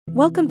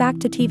Welcome back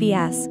to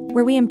TVS,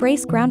 where we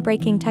embrace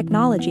groundbreaking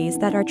technologies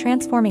that are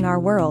transforming our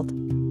world.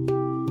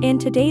 In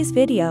today's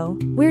video,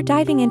 we're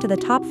diving into the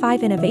top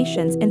 5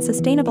 innovations in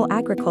sustainable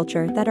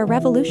agriculture that are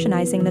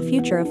revolutionizing the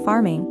future of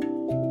farming.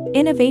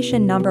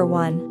 Innovation number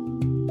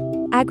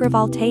 1.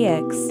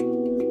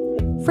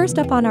 Agrivoltaics. First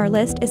up on our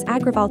list is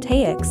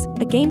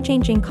agrivoltaics, a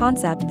game-changing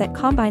concept that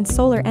combines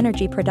solar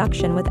energy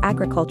production with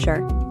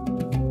agriculture.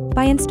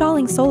 By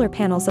installing solar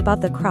panels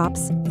above the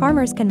crops,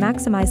 farmers can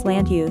maximize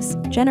land use,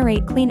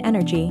 generate clean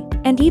energy,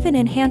 and even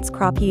enhance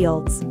crop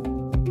yields.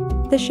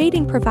 The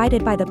shading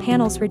provided by the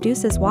panels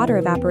reduces water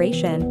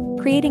evaporation,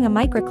 creating a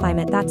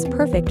microclimate that's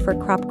perfect for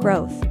crop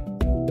growth.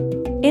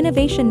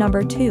 Innovation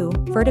number 2,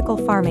 vertical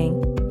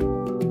farming.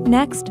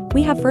 Next,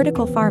 we have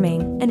vertical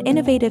farming, an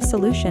innovative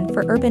solution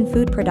for urban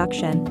food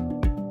production.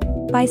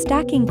 By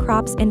stacking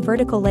crops in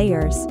vertical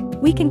layers,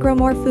 we can grow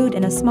more food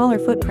in a smaller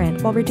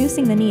footprint while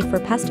reducing the need for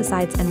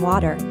pesticides and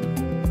water.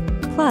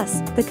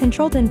 Plus, the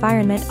controlled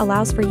environment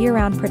allows for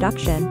year-round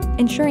production,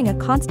 ensuring a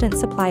constant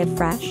supply of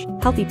fresh,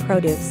 healthy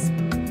produce.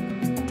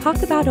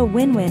 Talk about a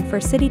win-win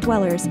for city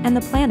dwellers and the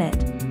planet.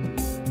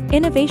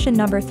 Innovation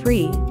number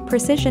 3,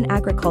 precision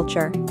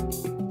agriculture.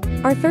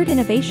 Our third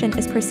innovation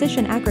is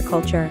precision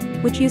agriculture,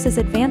 which uses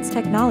advanced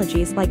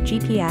technologies like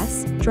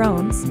GPS,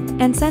 drones,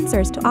 and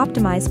sensors to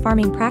optimize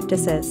farming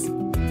practices.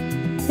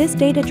 This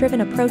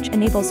data-driven approach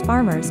enables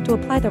farmers to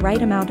apply the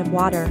right amount of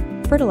water,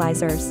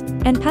 fertilizers,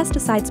 and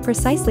pesticides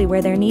precisely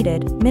where they're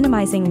needed,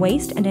 minimizing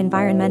waste and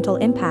environmental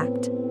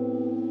impact.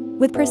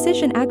 With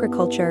precision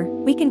agriculture,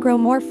 we can grow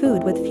more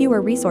food with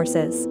fewer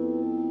resources.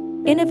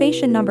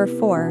 Innovation number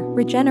 4,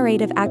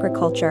 regenerative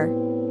agriculture.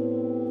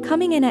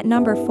 Coming in at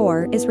number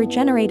 4 is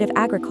regenerative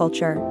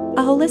agriculture,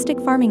 a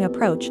holistic farming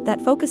approach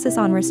that focuses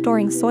on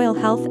restoring soil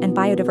health and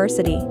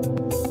biodiversity.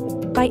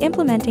 By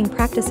implementing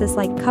practices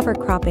like cover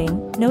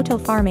cropping, no-till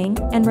farming,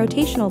 and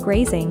rotational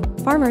grazing,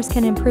 farmers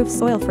can improve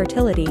soil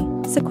fertility,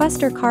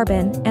 sequester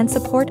carbon, and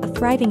support a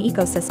thriving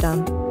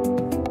ecosystem.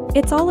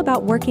 It's all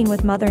about working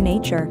with Mother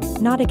Nature,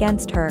 not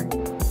against her.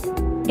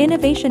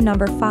 Innovation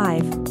number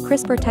 5,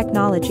 CrispR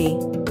technology.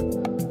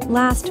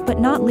 Last but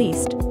not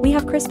least, we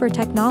have CrispR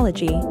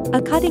technology,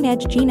 a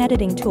cutting-edge gene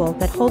editing tool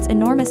that holds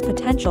enormous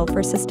potential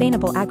for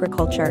sustainable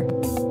agriculture.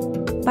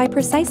 By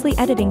precisely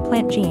editing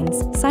plant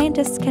genes,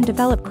 scientists can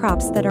develop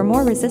crops that are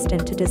more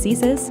resistant to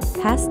diseases,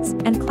 pests,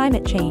 and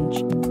climate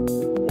change.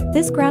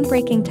 This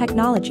groundbreaking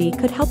technology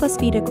could help us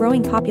feed a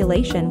growing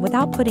population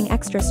without putting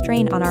extra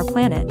strain on our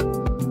planet.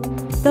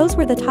 Those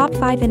were the top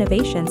 5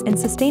 innovations in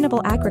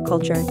sustainable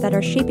agriculture that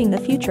are shaping the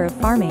future of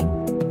farming.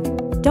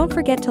 Don't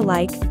forget to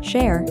like,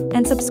 share,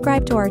 and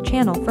subscribe to our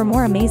channel for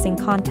more amazing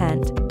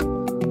content.